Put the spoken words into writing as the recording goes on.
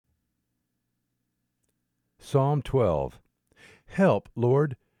Psalm 12. Help,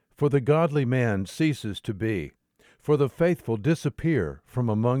 Lord, for the godly man ceases to be, for the faithful disappear from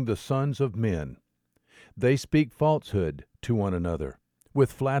among the sons of men. They speak falsehood to one another.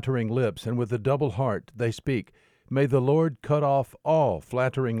 With flattering lips and with a double heart they speak. May the Lord cut off all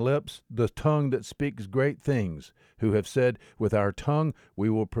flattering lips, the tongue that speaks great things, who have said, with our tongue we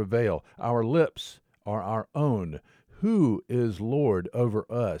will prevail. Our lips are our own. Who is Lord over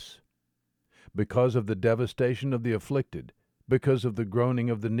us? Because of the devastation of the afflicted, because of the groaning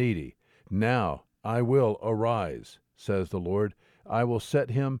of the needy, now I will arise, says the Lord. I will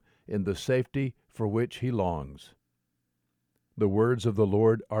set him in the safety for which he longs. The words of the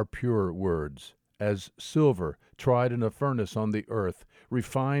Lord are pure words, as silver tried in a furnace on the earth,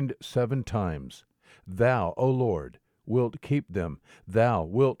 refined 7 times. Thou, O Lord, wilt keep them. Thou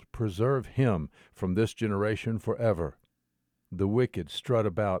wilt preserve him from this generation forever. The wicked strut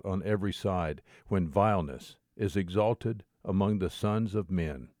about on every side, when vileness is exalted among the sons of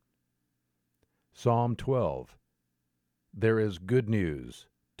men. Psalm 12. There is good news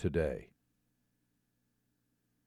today.